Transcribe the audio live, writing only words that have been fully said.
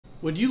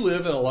Would you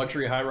live in a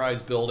luxury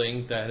high-rise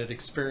building that had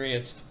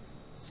experienced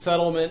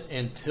settlement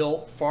and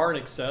tilt far in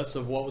excess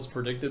of what was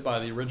predicted by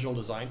the original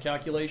design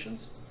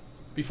calculations?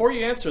 Before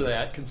you answer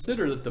that,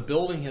 consider that the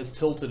building has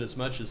tilted as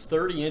much as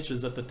 30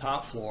 inches at the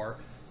top floor,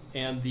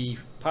 and the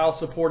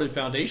pile-supported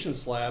foundation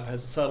slab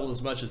has settled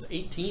as much as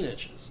 18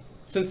 inches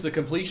since the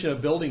completion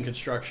of building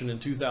construction in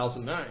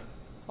 2009.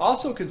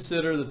 Also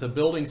consider that the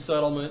building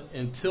settlement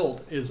and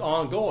tilt is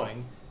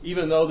ongoing,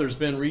 even though there's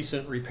been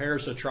recent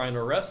repairs to try and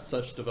arrest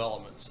such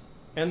developments.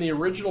 And the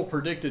original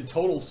predicted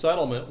total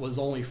settlement was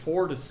only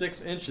 4 to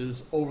 6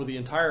 inches over the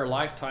entire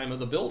lifetime of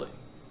the building.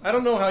 I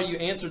don't know how you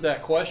answered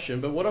that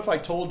question, but what if I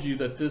told you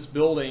that this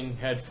building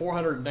had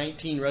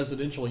 419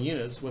 residential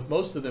units, with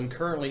most of them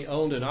currently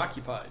owned and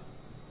occupied?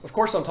 Of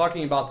course, I'm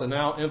talking about the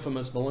now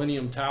infamous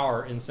Millennium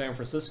Tower in San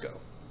Francisco.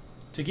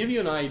 To give you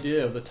an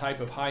idea of the type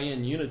of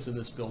high-end units in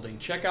this building,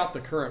 check out the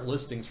current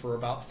listings for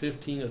about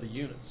 15 of the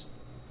units.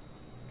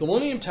 The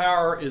Millennium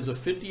Tower is a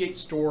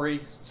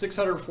 58-story,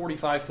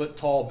 645-foot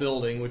tall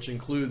building, which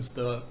includes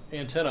the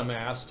antenna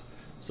mast,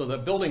 so the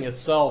building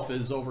itself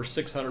is over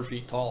 600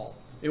 feet tall.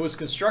 It was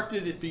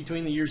constructed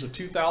between the years of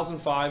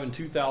 2005 and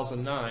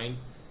 2009.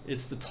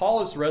 It's the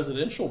tallest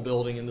residential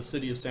building in the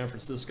city of San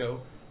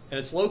Francisco, and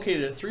it's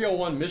located at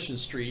 301 Mission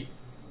Street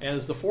and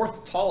is the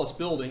fourth tallest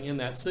building in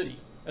that city.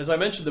 As I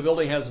mentioned, the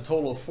building has a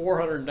total of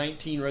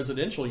 419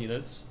 residential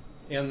units,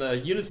 and the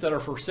units that are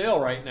for sale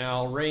right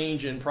now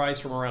range in price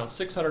from around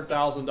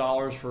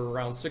 $600,000 for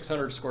around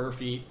 600 square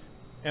feet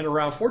and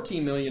around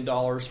 $14 million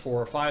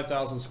for a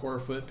 5,000 square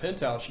foot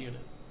penthouse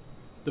unit.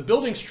 The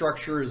building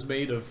structure is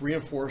made of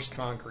reinforced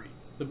concrete.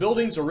 The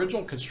building's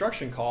original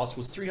construction cost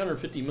was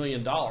 $350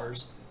 million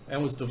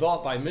and was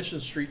developed by Mission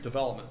Street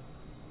Development.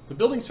 The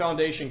building's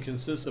foundation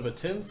consists of a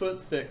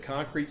 10-foot thick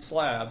concrete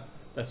slab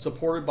that's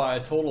supported by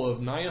a total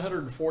of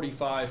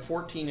 945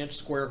 14-inch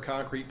square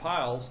concrete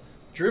piles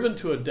driven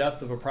to a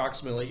depth of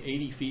approximately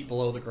 80 feet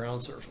below the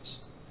ground surface.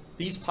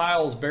 These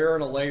piles bear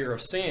in a layer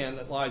of sand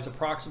that lies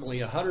approximately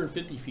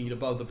 150 feet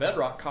above the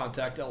bedrock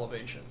contact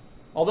elevation.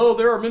 Although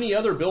there are many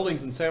other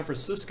buildings in San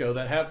Francisco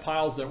that have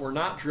piles that were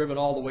not driven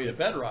all the way to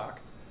bedrock,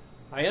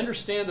 I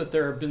understand that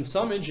there have been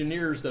some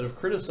engineers that have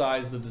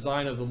criticized the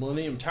design of the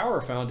Millennium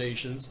Tower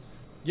foundations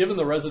given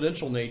the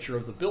residential nature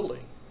of the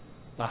building,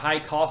 the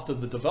high cost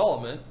of the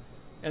development,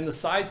 and the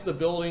size of the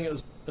building,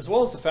 as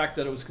well as the fact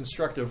that it was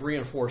constructed of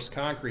reinforced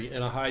concrete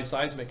in a high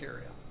seismic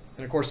area.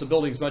 And of course, the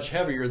building's much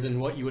heavier than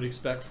what you would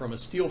expect from a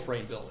steel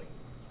frame building.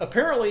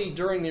 Apparently,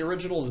 during the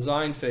original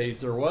design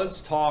phase, there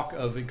was talk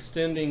of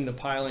extending the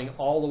piling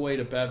all the way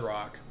to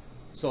bedrock,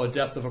 so a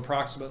depth of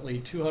approximately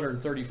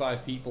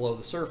 235 feet below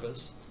the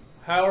surface.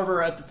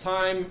 However, at the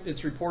time,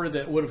 it's reported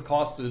that it would have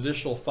cost an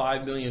additional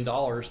 $5 million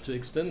to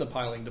extend the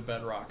piling to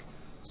bedrock.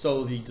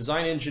 So the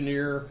design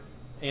engineer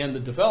and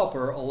the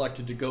developer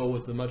elected to go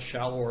with the much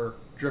shallower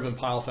driven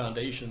pile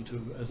foundation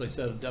to, as I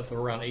said, a depth of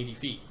around 80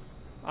 feet.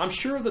 I'm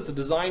sure that the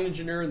design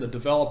engineer and the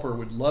developer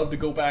would love to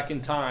go back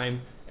in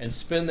time and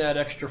spend that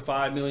extra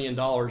 $5 million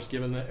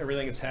given that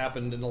everything has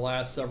happened in the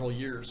last several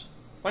years.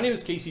 My name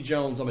is Casey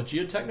Jones. I'm a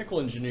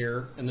geotechnical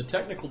engineer and the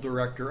technical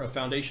director of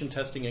foundation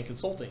testing and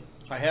consulting.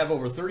 I have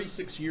over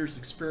 36 years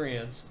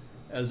experience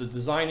as a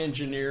design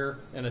engineer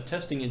and a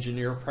testing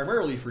engineer,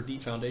 primarily for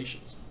deep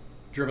foundations,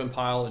 driven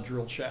pile and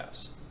drilled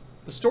shafts.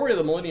 The story of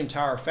the Millennium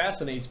Tower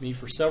fascinates me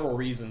for several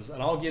reasons,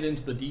 and I'll get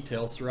into the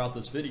details throughout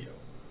this video.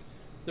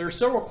 There are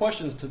several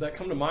questions that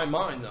come to my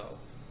mind though.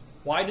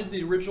 Why did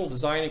the original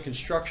design and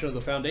construction of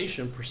the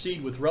foundation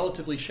proceed with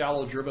relatively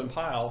shallow driven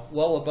pile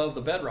well above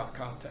the bedrock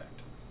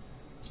contact,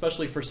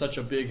 especially for such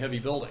a big, heavy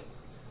building?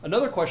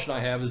 Another question I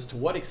have is, to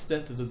what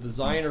extent did the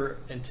designer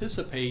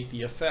anticipate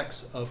the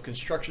effects of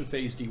construction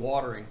phase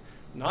dewatering,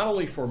 not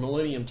only for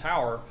Millennium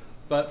Tower,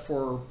 but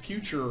for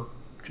future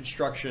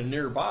construction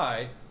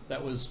nearby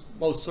that was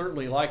most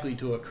certainly likely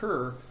to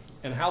occur,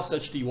 and how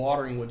such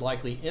dewatering would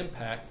likely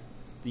impact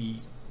the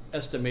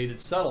estimated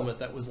settlement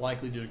that was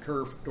likely to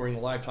occur during the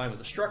lifetime of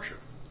the structure.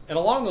 And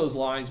along those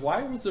lines,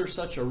 why was there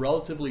such a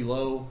relatively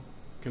low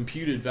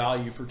computed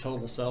value for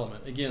total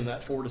settlement? Again,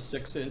 that 4 to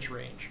 6 inch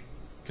range.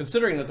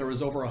 Considering that there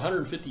was over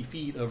 150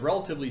 feet of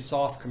relatively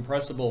soft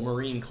compressible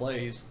marine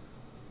clays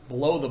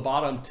below the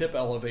bottom tip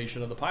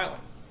elevation of the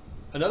piling.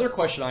 Another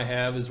question I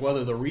have is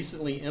whether the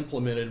recently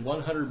implemented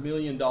 $100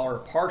 million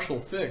partial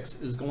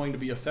fix is going to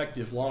be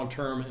effective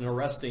long-term in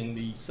arresting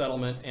the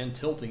settlement and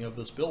tilting of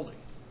this building.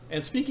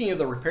 And speaking of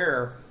the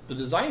repair, the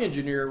design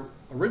engineer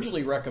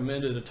originally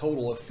recommended a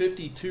total of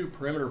 52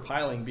 perimeter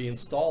piling be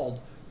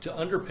installed to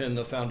underpin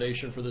the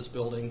foundation for this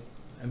building.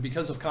 And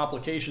because of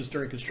complications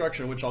during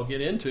construction, which I'll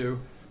get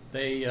into,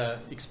 they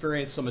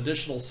experienced some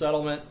additional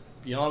settlement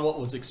beyond what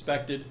was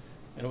expected,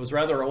 and it was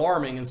rather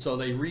alarming, and so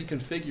they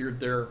reconfigured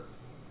their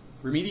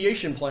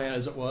remediation plan,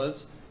 as it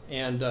was,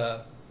 and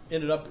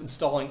ended up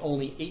installing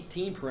only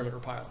 18 perimeter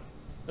piling.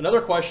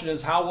 Another question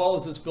is, how well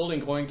is this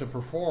building going to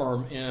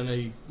perform in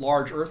a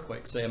large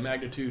earthquake, say a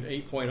magnitude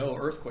 8.0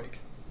 earthquake?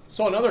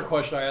 So another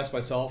question I ask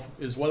myself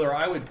is whether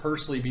I would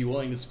personally be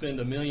willing to spend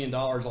 $1 million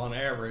on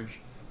average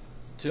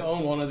to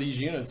own one of these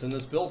units in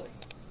this building.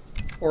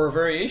 Or a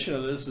variation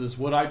of this is,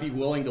 would I be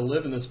willing to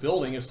live in this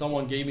building if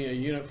someone gave me a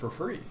unit for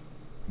free?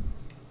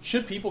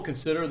 Should people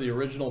consider the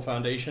original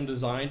foundation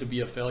design to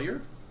be a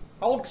failure?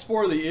 I'll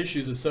explore the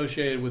issues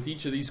associated with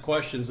each of these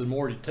questions in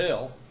more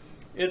detail.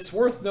 It's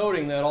worth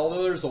noting that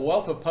although there's a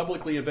wealth of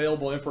publicly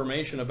available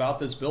information about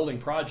this building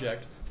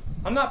project,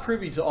 I'm not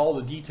privy to all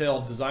the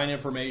detailed design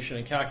information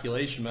and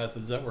calculation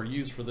methods that were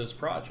used for this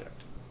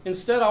project.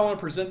 Instead, I want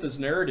to present this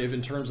narrative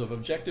in terms of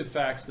objective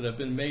facts that have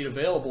been made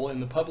available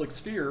in the public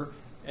sphere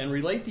and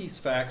relate these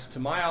facts to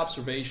my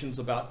observations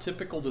about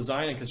typical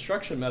design and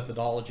construction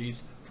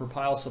methodologies for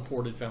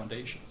pile-supported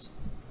foundations.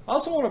 I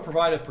also want to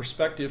provide a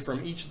perspective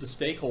from each of the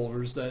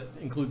stakeholders that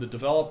include the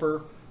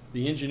developer,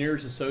 the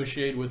engineers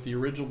associated with the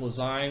original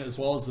design, as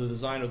well as the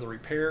design of the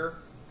repair,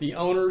 the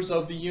owners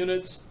of the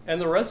units, and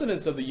the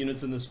residents of the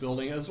units in this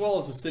building, as well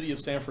as the city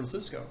of San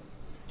Francisco.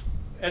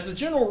 As a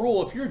general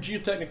rule, if you're a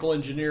geotechnical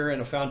engineer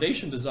and a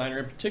foundation designer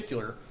in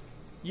particular,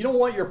 you don't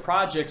want your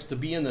projects to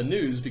be in the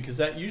news because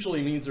that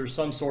usually means there's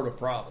some sort of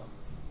problem.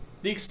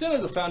 The extent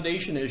of the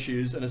foundation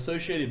issues and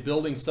associated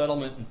building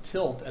settlement and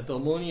tilt at the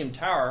Millennium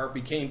Tower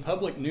became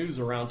public news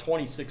around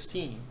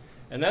 2016,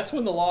 and that's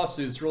when the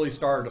lawsuits really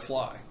started to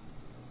fly.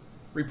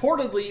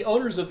 Reportedly,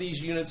 owners of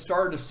these units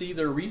started to see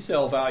their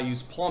resale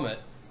values plummet,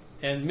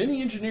 and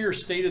many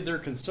engineers stated their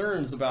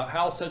concerns about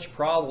how such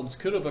problems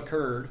could have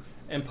occurred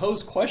and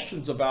posed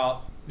questions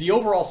about the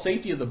overall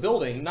safety of the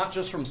building, not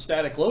just from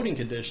static loading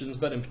conditions,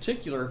 but in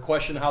particular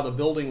question how the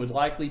building would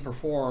likely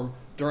perform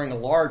during a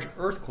large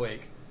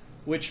earthquake,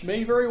 which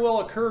may very well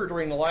occur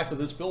during the life of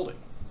this building.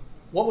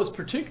 What was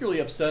particularly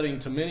upsetting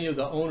to many of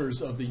the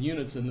owners of the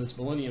units in this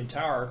Millennium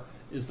Tower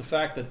is the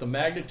fact that the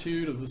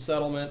magnitude of the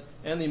settlement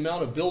and the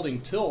amount of building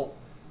tilt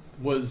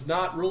was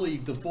not really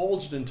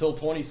divulged until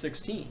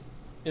 2016.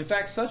 In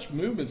fact, such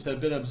movements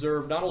had been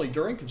observed not only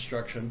during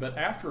construction, but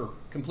after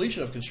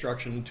completion of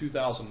construction in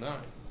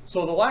 2009.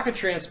 So the lack of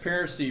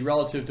transparency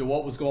relative to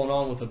what was going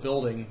on with the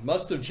building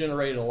must have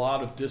generated a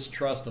lot of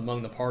distrust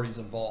among the parties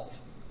involved.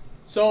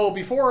 So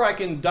before I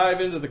can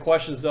dive into the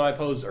questions that I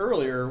posed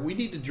earlier, we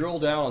need to drill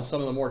down on some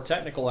of the more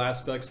technical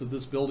aspects of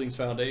this building's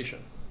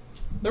foundation.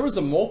 There was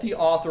a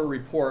multi-author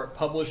report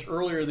published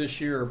earlier this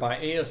year by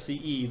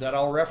ASCE that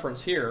I'll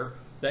reference here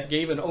that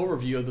gave an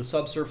overview of the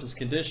subsurface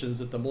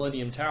conditions at the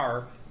Millennium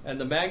Tower and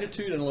the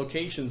magnitude and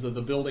locations of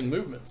the building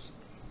movements.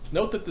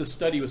 Note that this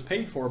study was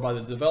paid for by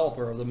the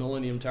developer of the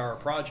Millennium Tower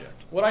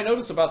project. What I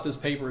noticed about this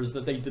paper is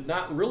that they did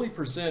not really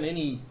present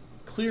any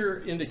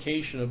clear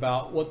indication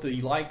about what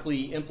the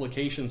likely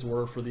implications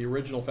were for the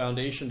original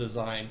foundation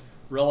design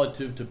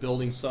relative to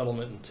building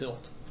settlement and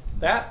tilt.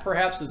 That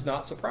perhaps is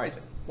not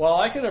surprising. While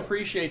I can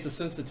appreciate the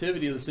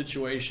sensitivity of the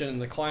situation in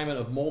the climate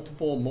of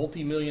multiple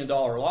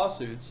multi-million-dollar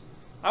lawsuits,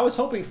 I was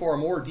hoping for a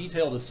more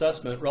detailed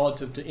assessment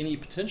relative to any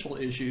potential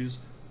issues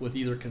with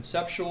either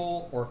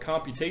conceptual or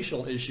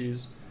computational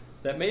issues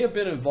that may have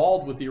been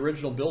involved with the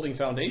original building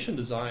foundation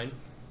design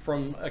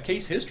from a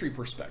case history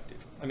perspective.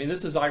 I mean,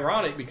 this is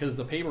ironic because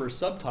the paper is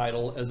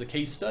subtitled as a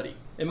case study.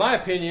 In my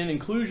opinion,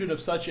 inclusion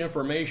of such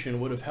information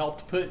would have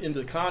helped put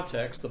into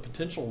context the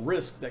potential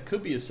risk that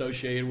could be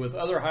associated with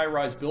other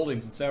high-rise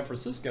buildings in San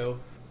Francisco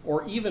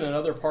or even in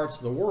other parts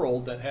of the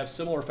world that have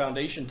similar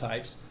foundation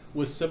types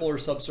with similar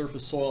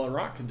subsurface soil and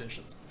rock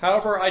conditions.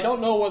 However, I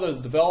don't know whether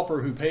the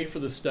developer who paid for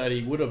the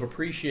study would have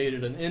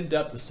appreciated an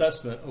in-depth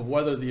assessment of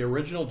whether the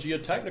original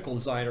geotechnical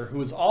designer, who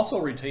was also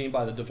retained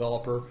by the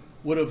developer,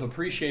 would have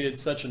appreciated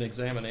such an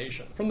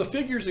examination. From the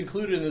figures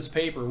included in this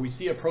paper, we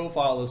see a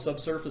profile of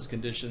subsurface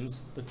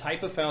conditions, the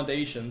type of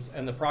foundations,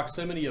 and the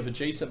proximity of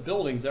adjacent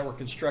buildings that were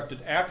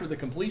constructed after the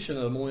completion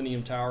of the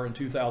Millennium Tower in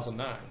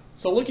 2009.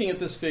 So looking at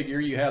this figure,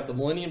 you have the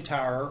Millennium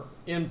Tower,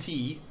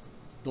 MT,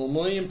 the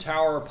Millennium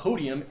Tower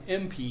Podium,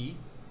 MP,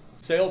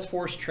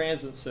 Salesforce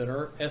Transit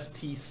Center,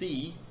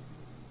 STC,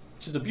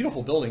 which is a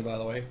beautiful building, by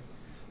the way,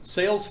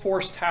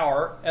 Salesforce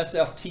Tower,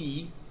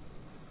 SFT,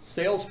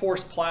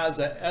 Salesforce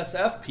Plaza,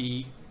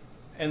 SFP,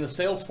 and the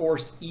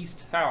Salesforce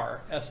East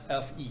Tower,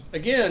 SFE.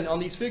 Again, on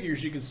these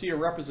figures, you can see a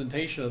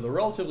representation of the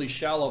relatively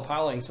shallow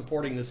piling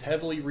supporting this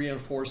heavily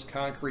reinforced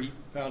concrete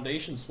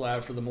foundation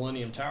slab for the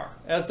Millennium Tower.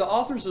 As the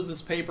authors of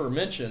this paper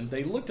mentioned,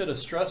 they looked at a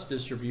stress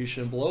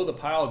distribution below the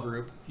pile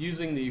group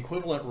using the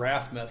equivalent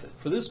raft method.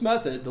 For this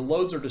method, the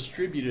loads are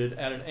distributed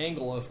at an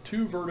angle of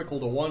 2 vertical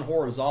to 1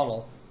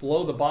 horizontal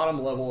below the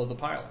bottom level of the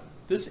piling.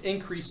 This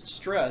increased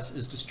stress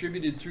is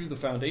distributed through the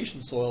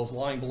foundation soils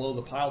lying below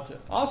the pile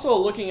tip. Also,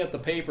 looking at the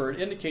paper,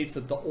 it indicates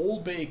that the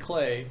Old Bay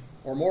clay,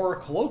 or more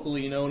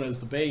colloquially known as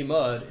the Bay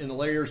mud, in the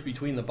layers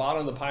between the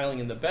bottom of the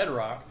piling and the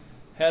bedrock,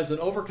 has an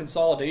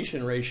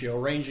overconsolidation ratio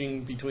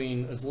ranging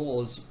between as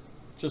little as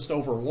just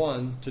over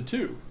 1 to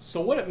 2. So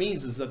what it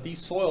means is that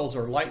these soils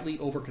are lightly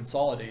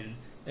overconsolidated,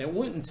 and it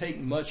wouldn't take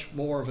much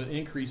more of an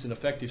increase in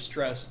effective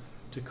stress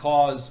to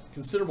cause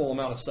considerable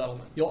amount of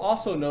settlement. You'll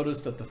also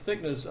notice that the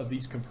thickness of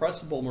these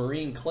compressible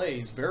marine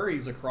clays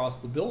varies across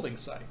the building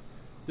site.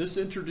 This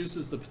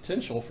introduces the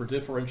potential for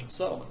differential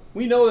settlement.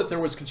 We know that there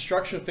was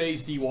construction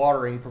phase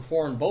dewatering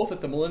performed both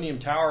at the Millennium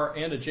Tower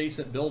and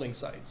adjacent building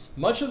sites.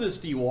 Much of this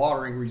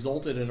dewatering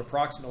resulted in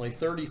approximately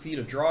 30 feet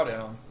of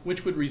drawdown,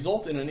 which would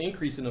result in an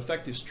increase in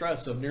effective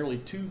stress of nearly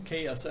 2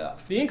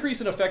 KSF. The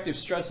increase in effective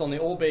stress on the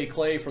Old Bay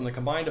clay from the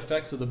combined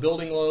effects of the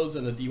building loads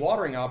and the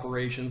dewatering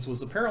operations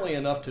was apparently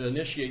enough to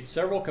initiate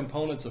several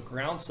components of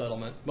ground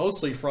settlement,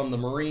 mostly from the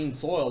marine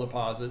soil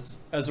deposits,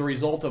 as a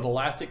result of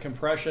elastic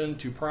compression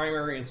to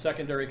primary and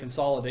secondary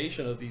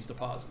consolidation of these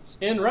deposits.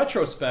 In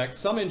retrospect,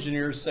 some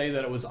engineers say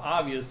that it was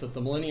obvious that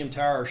the Millennium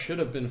Tower should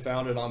have been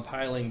founded on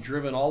piling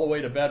driven all the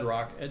way to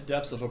bedrock at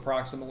depths of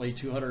approximately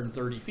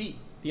 230 feet.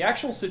 The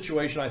actual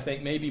situation, I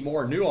think, may be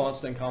more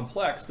nuanced and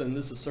complex than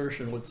this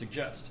assertion would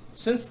suggest.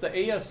 Since the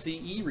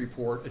ASCE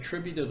report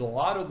attributed a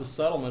lot of the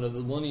settlement of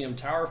the Millennium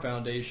Tower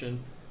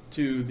Foundation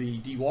to the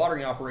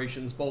dewatering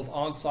operations both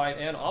on-site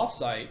and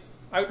off-site,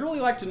 I would really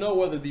like to know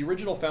whether the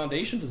original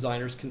foundation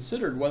designers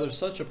considered whether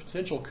such a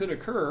potential could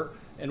occur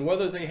and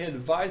whether they had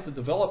advised the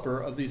developer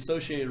of the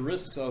associated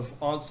risks of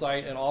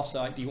on-site and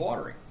off-site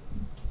dewatering.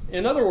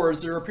 In other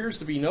words, there appears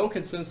to be no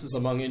consensus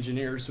among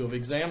engineers who have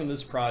examined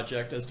this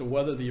project as to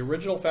whether the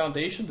original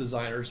foundation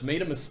designers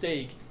made a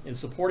mistake in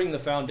supporting the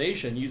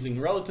foundation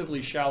using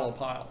relatively shallow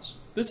piles.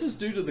 This is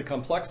due to the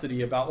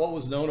complexity about what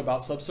was known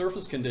about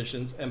subsurface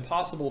conditions and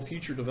possible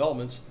future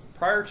developments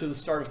prior to the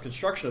start of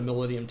construction of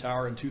Millennium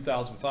Tower in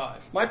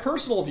 2005. My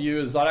personal view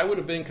is that I would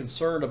have been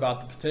concerned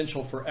about the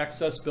potential for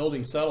excess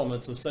building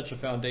settlements of such a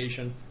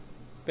foundation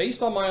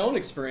based on my own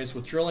experience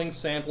with drilling,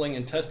 sampling,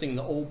 and testing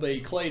the Old Bay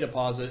clay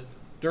deposit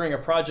during a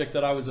project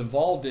that I was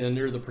involved in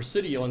near the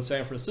Presidio in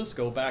San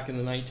Francisco back in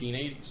the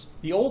 1980s.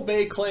 The Old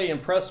Bay clay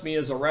impressed me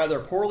as a rather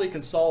poorly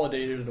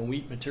consolidated and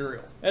weak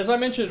material. As I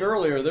mentioned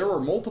earlier, there were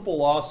multiple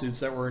lawsuits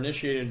that were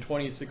initiated in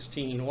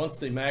 2016 once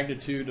the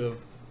magnitude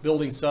of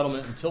building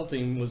settlement and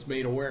tilting was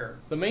made aware.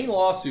 The main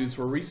lawsuits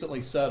were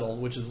recently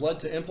settled, which has led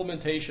to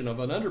implementation of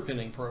an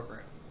underpinning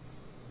program.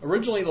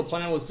 Originally, the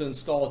plan was to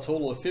install a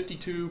total of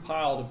 52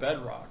 piles of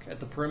bedrock at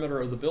the perimeter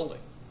of the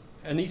building,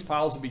 and these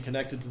piles would be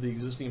connected to the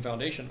existing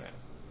foundation mat.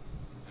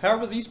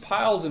 However, these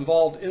piles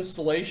involved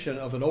installation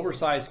of an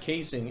oversized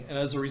casing, and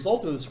as a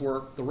result of this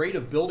work, the rate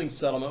of building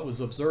settlement was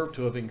observed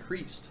to have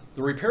increased.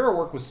 The repair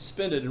work was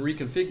suspended and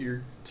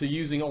reconfigured to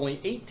using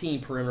only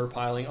 18 perimeter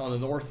piling on the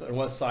north and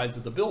west sides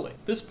of the building.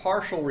 This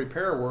partial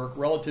repair work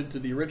relative to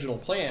the original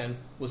plan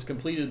was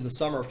completed in the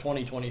summer of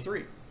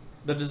 2023.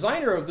 The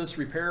designer of this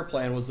repair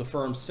plan was the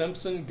firm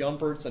Simpson,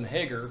 Gumpertz, and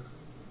Hager,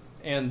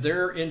 and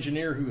their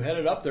engineer who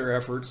headed up their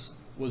efforts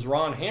was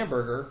Ron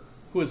Hamburger,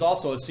 who is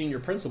also a senior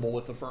principal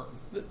with the firm.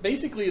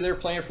 Basically, their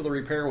plan for the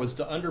repair was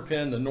to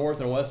underpin the north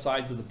and west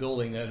sides of the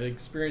building that had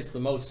experienced the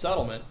most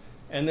settlement,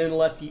 and then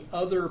let the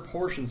other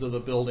portions of the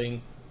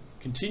building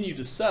continue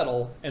to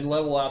settle and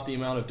level out the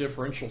amount of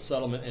differential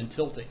settlement and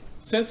tilting.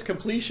 Since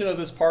completion of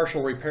this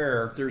partial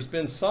repair, there's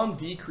been some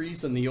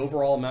decrease in the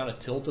overall amount of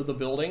tilt of the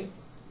building,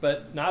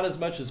 but not as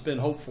much as been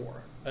hoped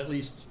for. At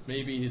least,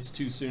 maybe it's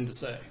too soon to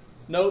say.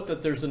 Note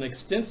that there's an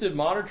extensive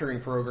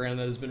monitoring program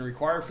that has been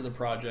required for the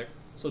project,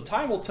 so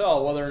time will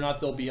tell whether or not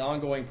there'll be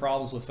ongoing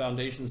problems with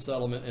foundation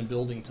settlement and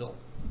building tilt.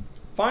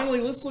 Finally,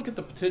 let's look at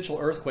the potential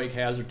earthquake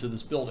hazard to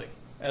this building.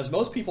 As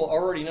most people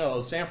already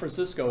know, San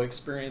Francisco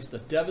experienced a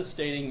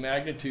devastating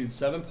magnitude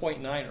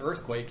 7.9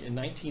 earthquake in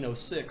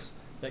 1906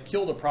 that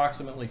killed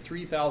approximately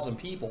 3,000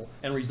 people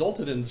and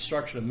resulted in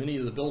destruction of many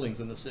of the buildings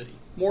in the city.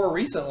 More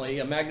recently,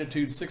 a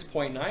magnitude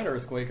 6.9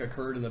 earthquake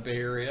occurred in the Bay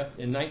Area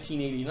in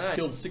 1989 and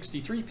killed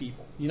 63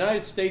 people. The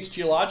United States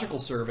Geological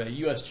Survey,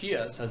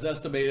 USGS, has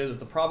estimated that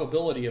the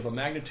probability of a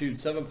magnitude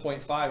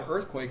 7.5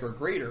 earthquake or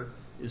greater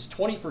is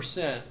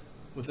 20%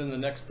 within the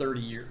next 30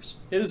 years.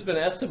 It has been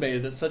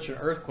estimated that such an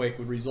earthquake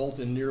would result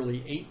in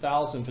nearly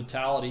 8,000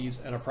 fatalities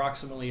and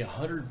approximately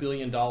 $100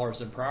 billion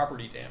in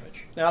property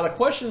damage. Now, the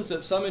questions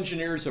that some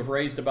engineers have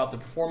raised about the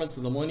performance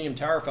of the Millennium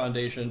Tower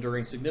Foundation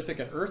during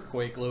significant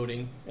earthquake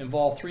loading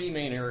involve three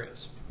main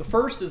areas. The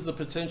first is the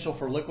potential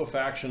for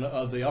liquefaction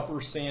of the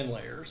upper sand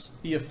layers,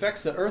 the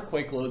effects that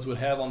earthquake loads would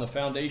have on the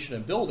foundation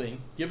and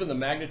building, given the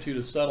magnitude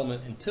of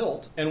settlement and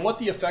tilt, and what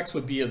the effects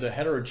would be of the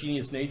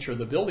heterogeneous nature of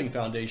the building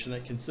foundation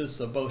that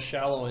consists of both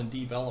shallow and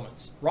deep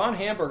elements. Ron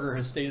Hamburger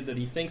has stated that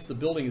he thinks the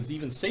building is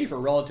even safer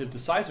relative to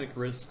seismic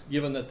risks,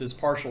 given that this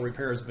partial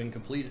repair has been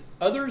completed.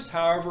 Others,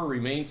 however,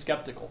 remain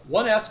skeptical.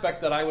 One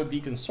aspect that I would be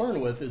concerned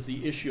with is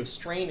the issue of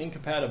strain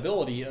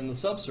incompatibility in the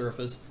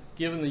subsurface,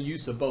 given the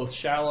use of both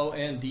shallow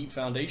and deep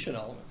foundation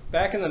elements.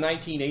 Back in the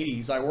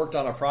 1980s, I worked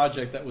on a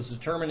project that was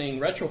determining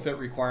retrofit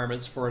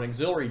requirements for an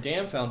auxiliary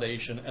dam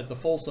foundation at the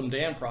Folsom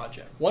Dam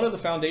project. One of the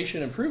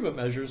foundation improvement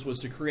measures was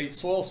to create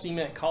soil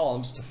cement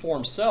columns to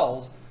form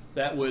cells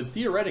that would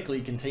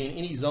theoretically contain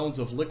any zones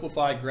of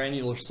liquefied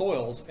granular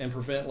soils and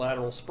prevent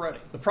lateral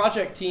spreading. The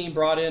project team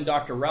brought in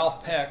Dr.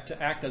 Ralph Peck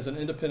to act as an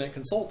independent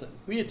consultant.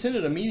 We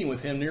attended a meeting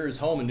with him near his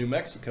home in New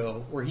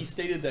Mexico, where he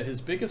stated that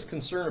his biggest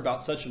concern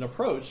about such an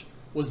approach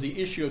was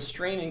the issue of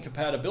strain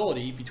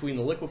incompatibility between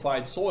the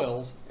liquefied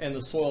soils and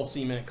the soil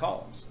cement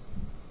columns.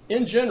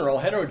 In general,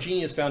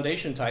 heterogeneous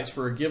foundation types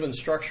for a given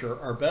structure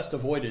are best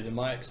avoided in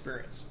my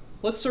experience.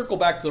 Let's circle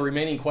back to the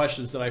remaining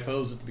questions that I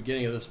posed at the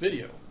beginning of this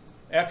video.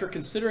 After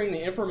considering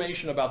the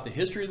information about the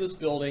history of this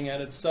building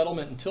and its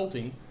settlement and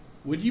tilting,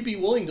 would you be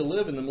willing to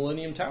live in the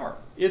Millennium Tower?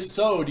 If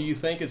so, do you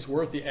think it's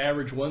worth the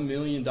average $1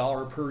 million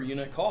per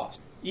unit cost?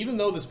 Even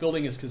though this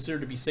building is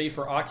considered to be safe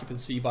for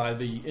occupancy by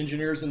the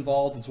engineers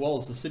involved as well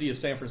as the city of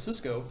San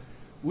Francisco,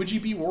 would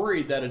you be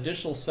worried that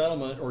additional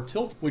settlement or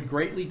tilt would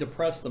greatly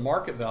depress the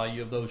market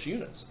value of those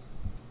units?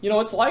 You know,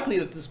 it's likely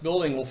that this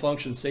building will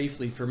function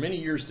safely for many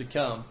years to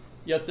come,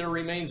 yet there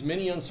remains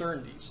many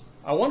uncertainties.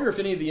 I wonder if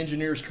any of the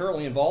engineers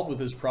currently involved with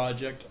this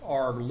project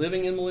are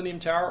living in Millennium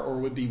Tower or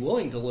would be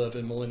willing to live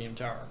in Millennium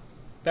Tower.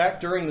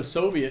 Back during the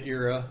Soviet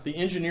era, the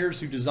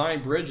engineers who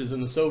designed bridges in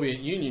the Soviet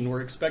Union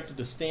were expected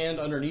to stand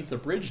underneath the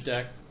bridge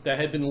deck that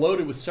had been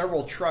loaded with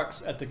several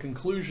trucks at the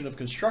conclusion of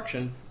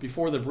construction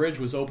before the bridge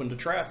was open to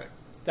traffic.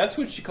 That's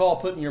what you call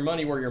putting your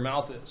money where your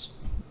mouth is.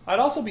 I'd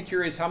also be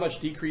curious how much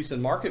decrease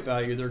in market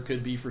value there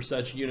could be for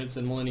such units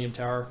in Millennium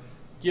Tower,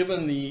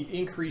 given the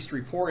increased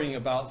reporting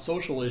about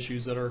social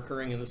issues that are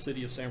occurring in the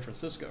city of San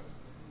Francisco.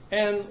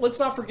 And let's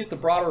not forget the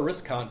broader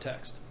risk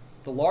context.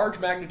 The large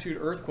magnitude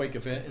earthquake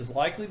event is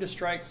likely to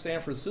strike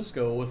San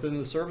Francisco within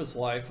the service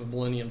life of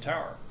Millennium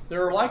Tower.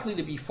 There are likely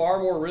to be far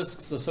more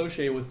risks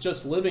associated with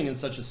just living in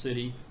such a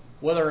city,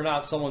 whether or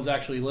not someone's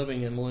actually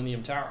living in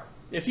Millennium Tower.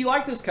 If you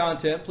like this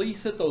content,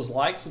 please hit those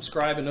like,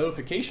 subscribe, and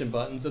notification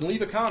buttons and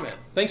leave a comment.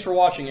 Thanks for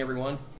watching, everyone.